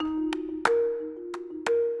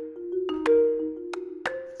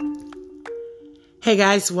Hey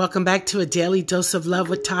guys, welcome back to A Daily Dose of Love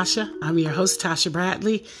with Tasha. I'm your host, Tasha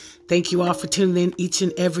Bradley. Thank you all for tuning in each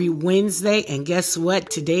and every Wednesday. And guess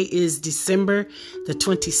what? Today is December the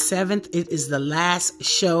 27th. It is the last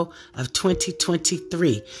show of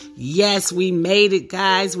 2023. Yes, we made it,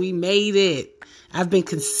 guys. We made it. I've been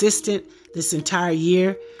consistent this entire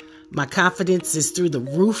year. My confidence is through the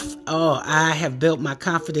roof. Oh, I have built my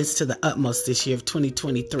confidence to the utmost this year of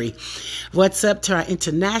 2023. What's up to our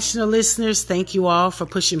international listeners? Thank you all for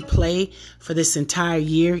pushing play for this entire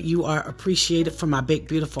year. You are appreciated from my big,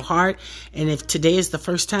 beautiful heart. And if today is the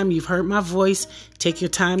first time you've heard my voice, take your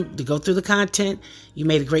time to go through the content. You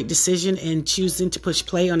made a great decision in choosing to push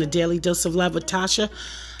play on A Daily Dose of Love with Tasha.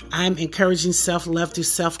 I'm encouraging self-love through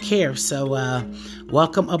self-care. So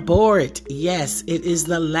welcome aboard. Yes, it is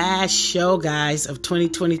the last show, guys, of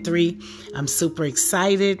 2023. I'm super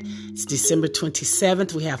excited. It's December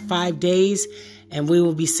 27th. We have 5 days, and we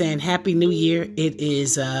will be saying Happy New Year. It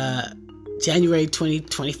is January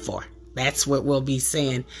 2024. That's what we'll be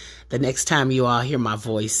saying the next time you all hear my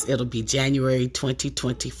voice. It'll be January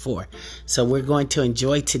 2024. So we're going to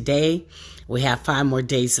enjoy today. We have 5 more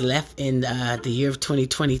days left in the year of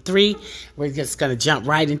 2023. We're just going to jump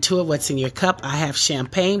right into it. What's in your cup? I have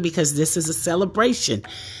champagne because this is a celebration.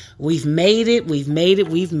 We've made it. We've made it.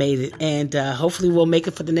 We've made it. And hopefully we'll make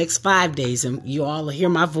it for the next 5 days. And you all will hear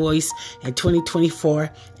my voice in 2024.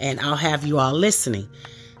 And I'll have you all listening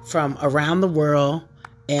from around the world.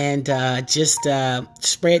 And just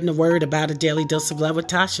spreading the word about A Daily Dose of Love with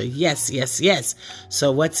Tasha. Yes, yes, yes.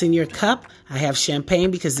 So what's in your cup? I have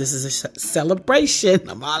champagne because this is a celebration.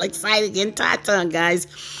 I'm all excited, getting tongue, guys.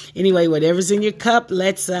 Anyway, whatever's in your cup,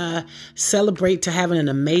 let's celebrate to having an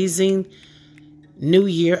amazing new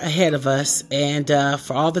year ahead of us. And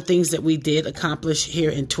for all the things that we did accomplish here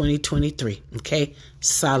in 2023. Okay?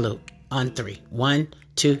 Salute on 3. 1,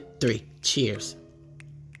 2, 3. Cheers.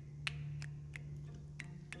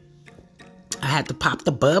 I had to pop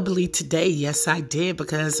the bubbly today. Yes, I did,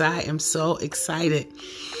 because I am so excited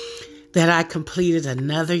that I completed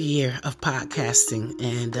another year of podcasting,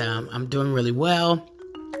 and I'm doing really well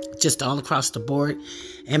just all across the board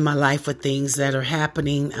in my life with things that are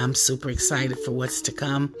happening. I'm super excited for what's to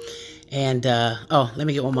come. And, let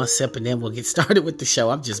me get one more sip and then we'll get started with the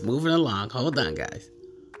show. I'm just moving along. Hold on, guys.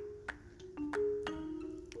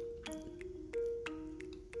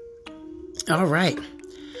 All right.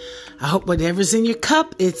 I hope whatever's in your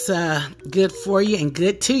cup, it's good for you and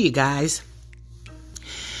good to you, guys.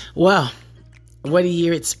 Well, what a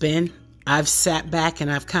year it's been. I've sat back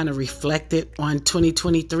and I've kind of reflected on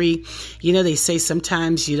 2023. You know, they say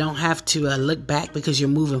sometimes you don't have to look back because you're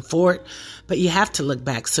moving forward, but you have to look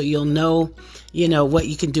back so you'll know, what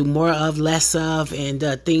you can do more of, less of, and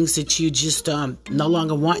things that you just no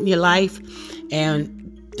longer want in your life,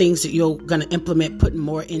 and things that you're going to implement, putting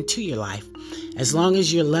more into your life. As long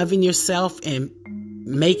as you're loving yourself and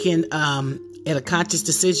making it a conscious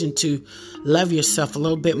decision to love yourself a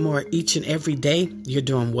little bit more each and every day, you're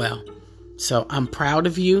doing well. So I'm proud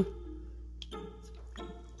of you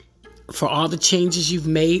for all the changes you've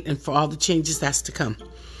made and for all the changes that's to come.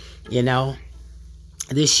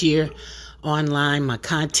 This year online, my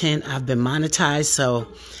content, I've been monetized. So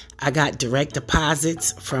I got direct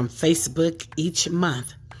deposits from Facebook each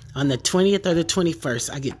month. On the 20th or the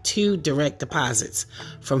 21st, I get 2 direct deposits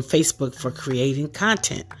from Facebook for creating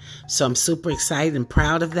content. So I'm super excited and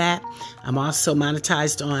proud of that. I'm also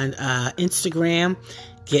monetized on Instagram,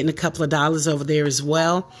 getting a couple of dollars over there as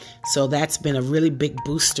well. So that's been a really big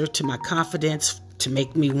booster to my confidence, to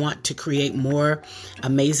make me want to create more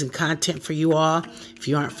amazing content for you all. If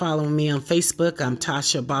you aren't following me on Facebook, I'm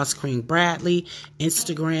Tasha Boss Queen Bradley.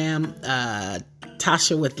 Instagram,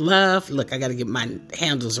 Tasha with Love. Look, I got to get my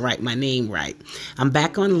handles right, my name right. I'm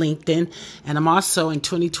back on LinkedIn, and I'm also in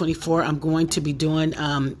 2024, I'm going to be doing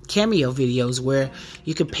cameo videos where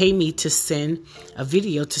you can pay me to send a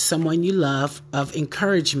video to someone you love of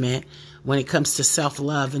encouragement when it comes to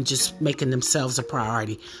self-love and just making themselves a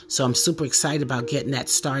priority. So I'm super excited about getting that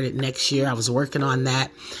started next year. I was working on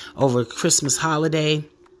that over Christmas holiday.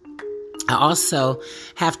 I also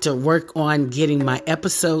have to work on getting my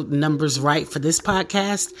episode numbers right for this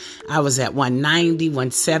podcast. I was at 190,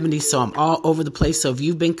 170, so I'm all over the place. So if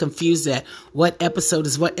you've been confused at what episode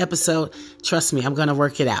is what episode, trust me, I'm going to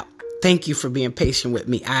work it out. Thank you for being patient with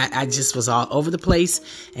me. I just was all over the place,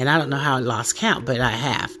 and I don't know how I lost count, but I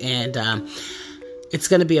have. And it's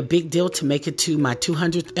going to be a big deal to make it to my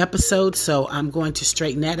 200th episode, so I'm going to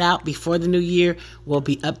straighten that out before the new year. We'll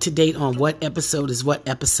be up to date on what episode is what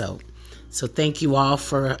episode. So thank you all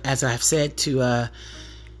for, as I've said, to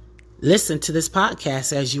listened to this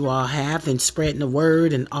podcast as you all have, and spreading the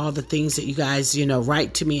word and all the things that you guys,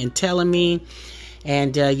 write to me and telling me.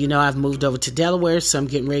 And, I've moved over to Delaware, so I'm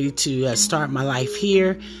getting ready to start my life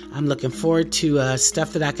here. I'm looking forward to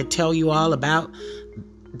stuff that I could tell you all about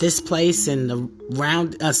this place and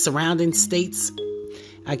the surrounding states.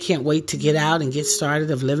 I can't wait to get out and get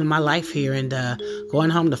started of living my life here and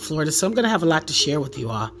going home to Florida. So I'm going to have a lot to share with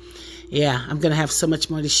you all. Yeah, I'm going to have so much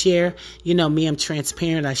more to share. You know me, I'm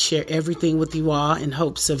transparent. I share everything with you all in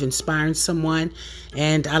hopes of inspiring someone.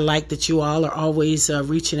 And I like that you all are always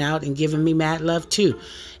reaching out and giving me mad love too.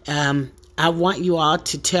 I want you all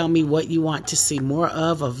to tell me what you want to see more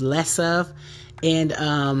of less of.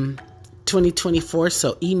 And 2024.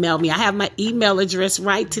 So email me. I have my email address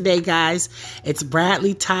right today, guys. It's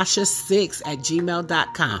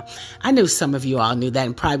bradleytasha6@gmail.com. I knew some of you all knew that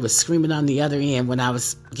and probably was screaming on the other end when I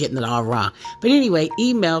was getting it all wrong. But anyway,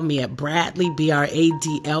 email me at Bradley,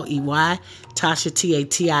 BRADLEY, Tasha,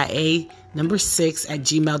 TATIA,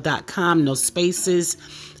 6@gmail.com. No spaces.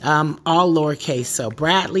 All lowercase. So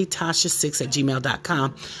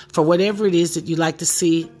BradleyTasha6@gmail.com for whatever it is that you'd like to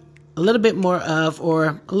see a little bit more of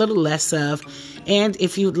or a little less of. And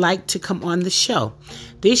if you'd like to come on the show.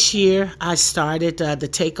 This year I started the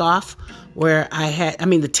takeoff where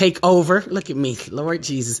the takeover. Look at me, Lord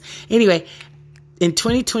Jesus. Anyway, in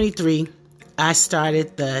 2023, I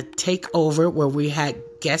started the takeover where we had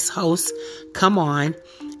guest hosts come on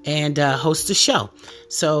and host the show.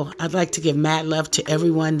 So I'd like to give mad love to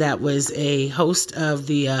everyone that was a host of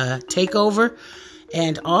the takeover.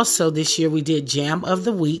 And also this year we did Jam of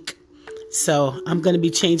the Week. So I'm going to be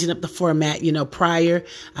changing up the format. Prior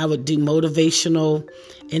I would do motivational,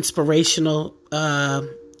 inspirational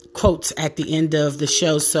quotes at the end of the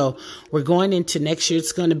show. So we're going into next year.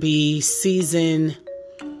 It's going to be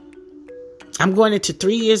I'm going into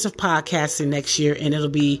 3 years of podcasting next year, and it'll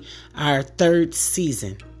be our 3rd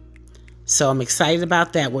season. So I'm excited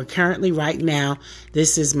about that. We're currently right now,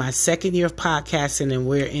 this is my 2nd year of podcasting, and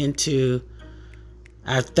we're into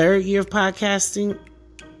our 3rd year of podcasting.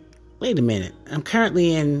 Wait a minute. I'm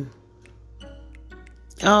currently in...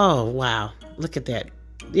 Oh, wow. Look at that.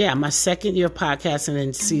 Yeah, my 2nd year of podcasting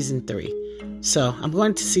in season 3. So I'm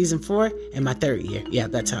going to season 4 and my 3rd year. Yeah,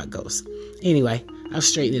 that's how it goes. Anyway, I'll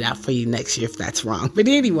straighten it out for you next year if that's wrong. But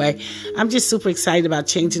anyway, I'm just super excited about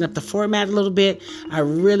changing up the format a little bit. I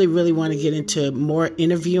really, really want to get into more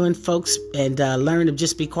interviewing folks and learn to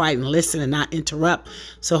just be quiet and listen and not interrupt.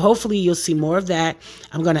 So hopefully you'll see more of that.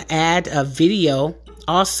 I'm going to add a video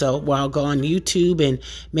also, where I'll go on YouTube and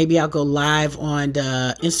maybe I'll go live on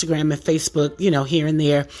Instagram and Facebook, here and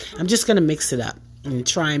there. I'm just going to mix it up and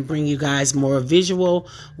try and bring you guys more visual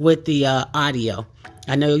with the audio.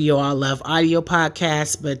 I know you all love audio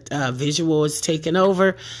podcasts, but visual is taking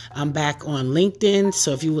over. I'm back on LinkedIn,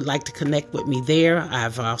 so if you would like to connect with me there,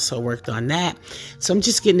 I've also worked on that. So I'm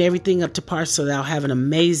just getting everything up to par so that I'll have an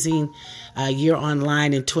amazing year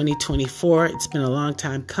online in 2024. It's been a long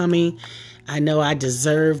time coming. I know I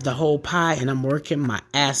deserve the whole pie, and I'm working my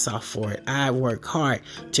ass off for it. I work hard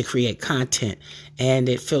to create content, and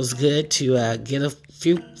it feels good to get a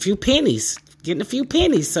few pennies. Getting a few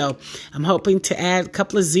pennies. So I'm hoping to add a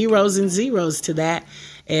couple of zeros to that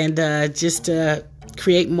and just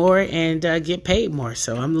create more and get paid more.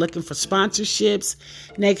 So I'm looking for sponsorships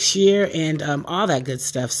next year and all that good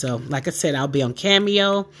stuff. So like I said, I'll be on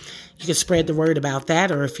Cameo. You can spread the word about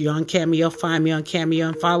that. Or if you're on Cameo, find me on Cameo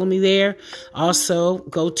and follow me there. Also,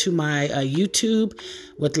 go to my YouTube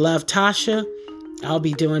with Love Tasha. I'll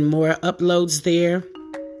be doing more uploads there.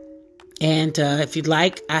 And if you'd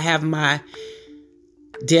like, I have my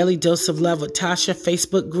Daily Dose of Love with Tasha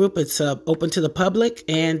Facebook group. It's open to the public,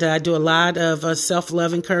 and I do a lot of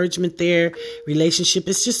self-love encouragement there. Relationship.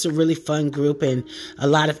 It's just a really fun group and a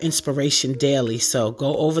lot of inspiration daily. So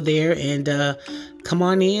go over there and come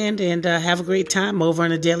on in and have a great time over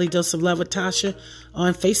on a Daily Dose of Love with Tasha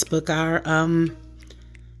on Facebook, our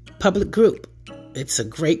public group. It's a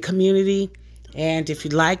great community. And if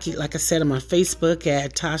you'd like I said, I'm on Facebook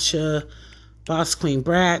at Tasha Boss Queen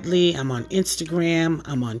Bradley. I'm on Instagram.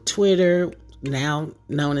 I'm on Twitter, now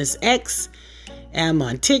known as X. I'm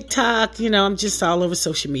on TikTok. I'm just all over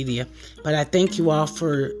social media. But I thank you all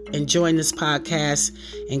for enjoying this podcast,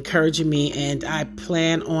 encouraging me, and I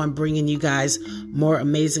plan on bringing you guys more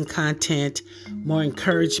amazing content, more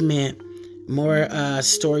encouragement, more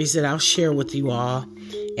stories that I'll share with you all,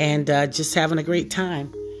 and just having a great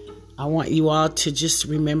time. I want you all to just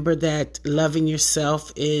remember that loving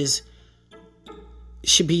yourself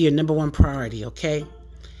should be your number one priority, okay?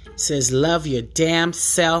 It says love your damn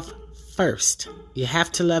self first. You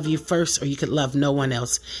have to love you first, or you could love no one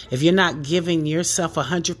else. If you're not giving yourself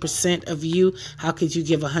 100% of you, how could you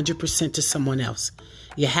give 100% to someone else?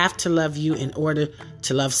 You have to love you in order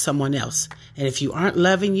to love someone else. And if you aren't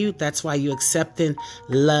loving you, that's why you're accepting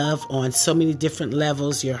love on so many different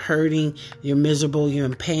levels. You're hurting, you're miserable, you're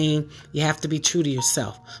in pain. You have to be true to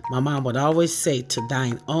yourself. My mom would always say, to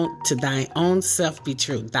thine own self be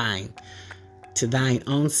true. To thine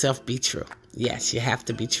own self be true. Yes, you have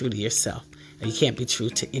to be true to yourself. You can't be true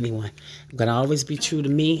to anyone. I'm going to always be true to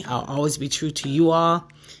me. I'll always be true to you all.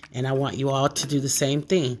 And I want you all to do the same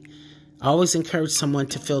thing. Always encourage someone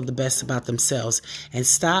to feel the best about themselves. And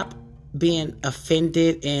stop being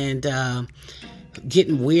offended and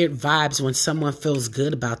getting weird vibes when someone feels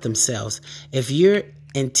good about themselves. If you're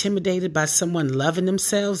intimidated by someone loving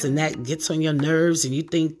themselves and that gets on your nerves and you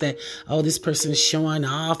think that, oh, this person is showing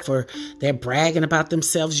off or they're bragging about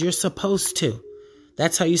themselves, you're supposed to.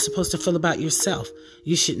 That's how you're supposed to feel about yourself.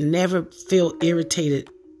 You should never feel irritated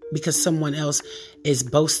because someone else is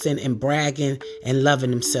boasting and bragging and loving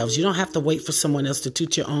themselves. You don't have to wait for someone else to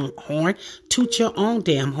toot your own horn. Toot your own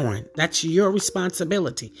damn horn. That's your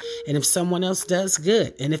responsibility. And if someone else does,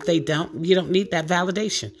 good. And if they don't, you don't need that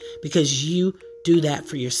validation because you do that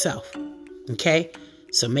for yourself. Okay?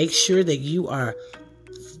 So make sure that you are,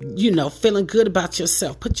 feeling good about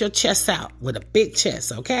yourself. Put your chest out with a big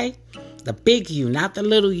chest, okay? The big you, not the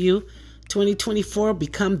little you. 2024,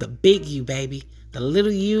 become the big you, baby. The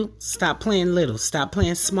little you, stop playing little. Stop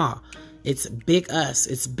playing small. It's big us.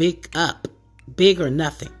 It's big up. Big or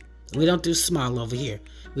nothing. We don't do small over here.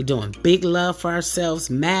 We're doing big love for ourselves,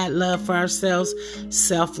 mad love for ourselves.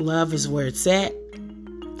 Self-love is where it's at.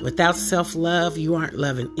 Without self-love, you aren't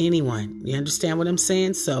loving anyone. You understand what I'm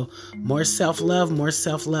saying? So more self-love, more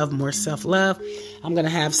self-love, more self-love. I'm going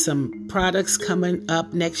to have some products coming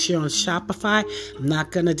up next year on Shopify. I'm not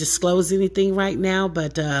going to disclose anything right now,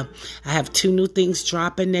 but I have 2 new things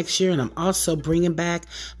dropping next year. And I'm also bringing back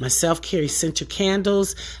my self-care essential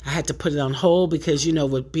candles. I had to put it on hold because,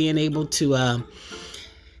 with being able to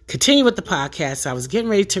continue with the podcast, I was getting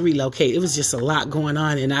ready to relocate. It was just a lot going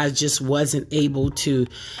on, and I just wasn't able to,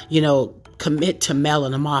 commit to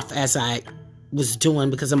mailing them off as I was doing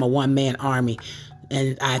because I'm a one-man army.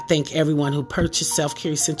 And I thank everyone who purchased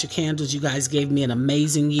Self-Care Essential Candles. You guys gave me an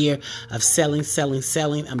amazing year of selling.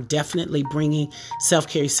 I'm definitely bringing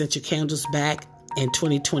Self-Care Essential Candles back in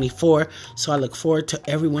 2024. So I look forward to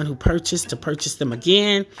everyone who purchased to purchase them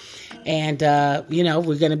again. And,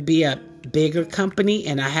 we're going to be a bigger company,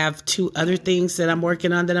 and I have 2 other things that I'm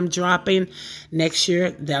working on that I'm dropping next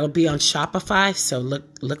year. That'll be on Shopify, so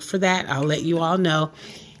look for that. I'll let you all know.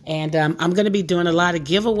 And I'm going to be doing a lot of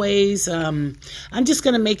giveaways. I'm just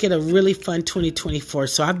going to make it a really fun 2024.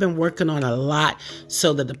 So I've been working on a lot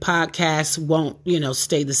so that the podcast won't,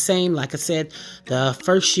 stay the same. Like I said, the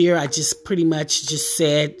first year I just pretty much just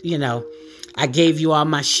said, I gave you all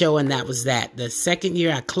my show and that was that. The second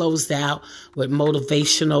year I closed out with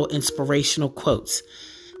motivational, inspirational quotes.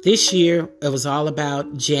 This year it was all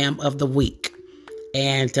about Jam of the Week.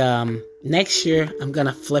 And next year I'm going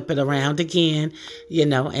to flip it around again,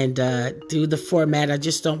 and do the format. I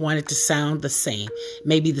just don't want it to sound the same.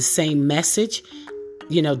 Maybe the same message,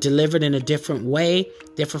 delivered in a different way,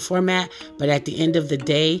 different format. But at the end of the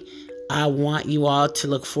day, I want you all to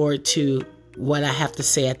look forward to what I have to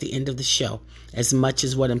say at the end of the show as much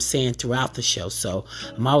as what I'm saying throughout the show. So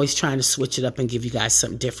I'm always trying to switch it up and give you guys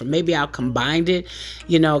something different. Maybe I'll combine it.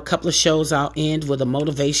 A couple of shows I'll end with a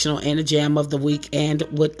motivational and a jam of the week and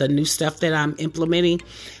with the new stuff that I'm implementing.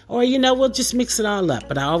 Or, we'll just mix it all up.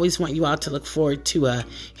 But I always want you all to look forward to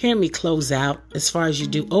hearing me close out. As far as you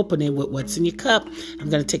do, open it with what's in your cup. I'm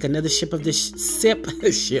going to take another sip of this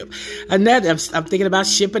I'm thinking about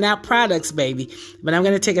shipping out products, baby. But I'm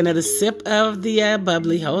going to take another sip of the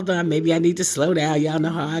bubbly. Hold on. Maybe I need to slow down. Y'all know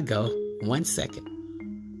how I go. 1 second.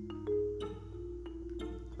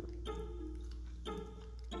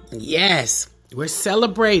 Yes, we're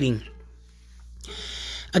celebrating.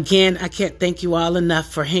 Again, I can't thank you all enough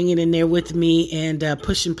for hanging in there with me and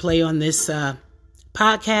pushing play on this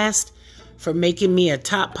podcast, for making me a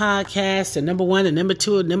top podcast, a number 1, a number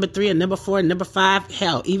 2, a number 3, a number 4, a number 5,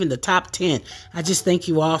 hell, even the top 10. I just thank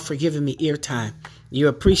you all for giving me ear time. You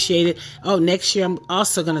appreciate it. Oh, next year I'm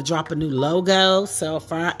also going to drop a new logo. So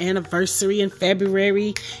for our anniversary in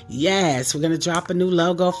February, yes, we're going to drop a new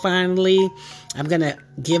logo finally. I'm going to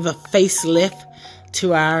give a facelift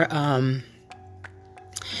to our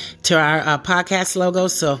podcast logo.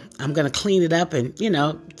 So I'm going to clean it up and,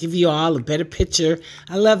 give you all a better picture.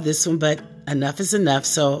 I love this one, but enough is enough.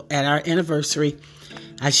 So at our anniversary,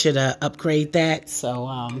 I should upgrade that.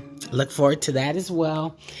 So Look forward to that as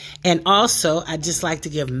well. And also, I'd just like to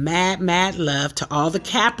give mad love to all the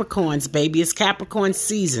Capricorns, baby. It's Capricorn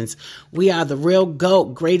seasons. We are the real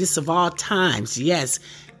GOAT, greatest of all times. Yes,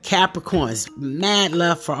 Capricorns. Mad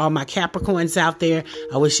love for all my Capricorns out there.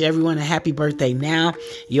 I wish everyone a happy birthday now.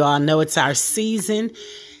 You all know it's our season.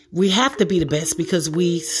 We have to be the best because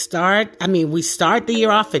we start the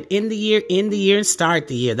year off and end the year, and start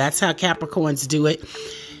the year. That's how Capricorns do it.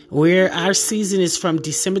 Our season is from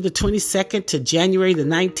December the 22nd to January the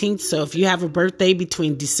 19th. So if you have a birthday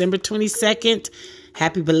between December 22nd,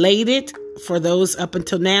 happy belated for those up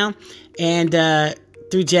until now. And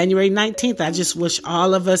through January 19th, I just wish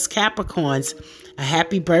all of us Capricorns a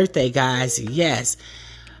happy birthday, guys. Yes,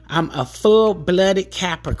 I'm a full-blooded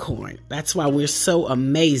Capricorn. That's why we're so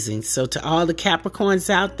amazing. So to all the Capricorns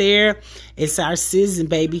out there, it's our season,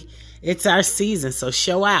 baby. It's our season, so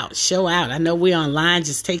show out. I know we're online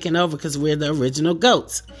just taking over because we're the original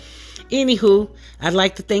GOATs. Anywho, I'd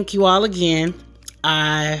like to thank you all again.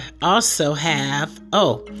 I also have,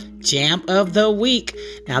 Jam of the Week.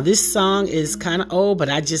 Now, this song is kind of old, but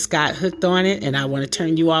I just got hooked on it, and I want to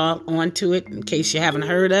turn you all onto it in case you haven't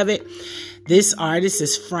heard of it. This artist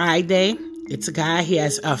is Friday. It's a guy, he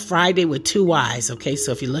has a Friday with 2 Y's, okay?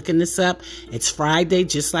 So if you're looking this up, it's Friday,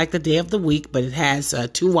 just like the day of the week, but it has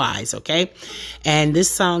 2 Y's, okay? And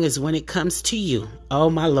this song is When It Comes to You. Oh,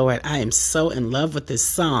 my Lord, I am so in love with this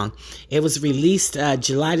song. It was released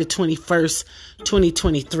July the 21st,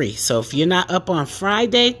 2023. So if you're not up on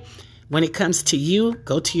Friday, When It Comes to You,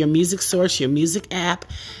 go to your music source, your music app,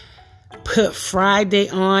 put Friday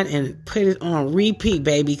on and put it on repeat,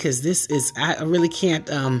 baby, because this is, I really can't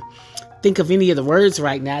think of any of the words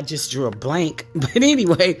right now. I just drew a blank. But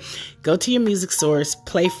anyway, go to your music source,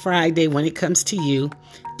 play Friday, When It Comes to You,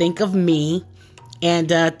 think of me, and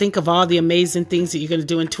think of all the amazing things that you're going to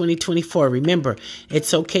do in 2024. Remember,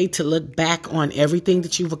 it's okay to look back on everything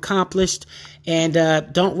that you've accomplished, and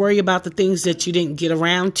don't worry about the things that you didn't get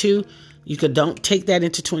around to. Don't take that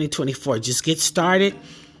into 2024. Just get started.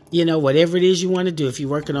 You know, whatever it is you want to do. If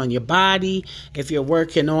you're working on your body, if you're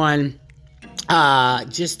working on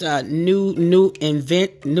new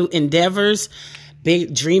endeavors,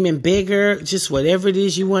 dreaming bigger, just whatever it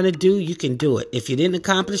is you want to do, you can do it. If you didn't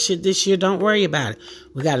accomplish it this year, don't worry about it.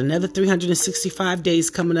 We got another 365 days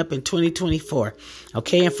coming up in 2024.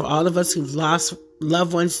 Okay. And for all of us who've lost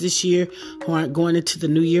loved ones this year who aren't going into the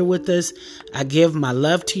new year with us, I give my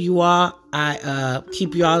love to you all. I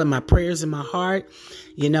keep you all in my prayers in my heart.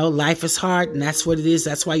 You know, life is hard, and that's what it is.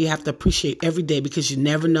 That's why you have to appreciate every day, because you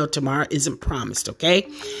never know, tomorrow isn't promised, okay?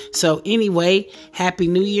 So anyway, Happy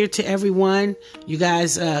New Year to everyone. You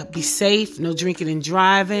guys be safe, no drinking and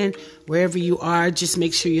driving. Wherever you are, just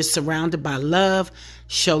make sure you're surrounded by love.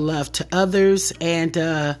 Show love to others,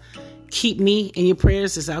 and keep me in your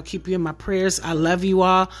prayers as I'll keep you in my prayers. I love you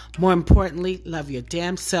all. More importantly, love your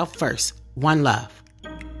damn self first. One love.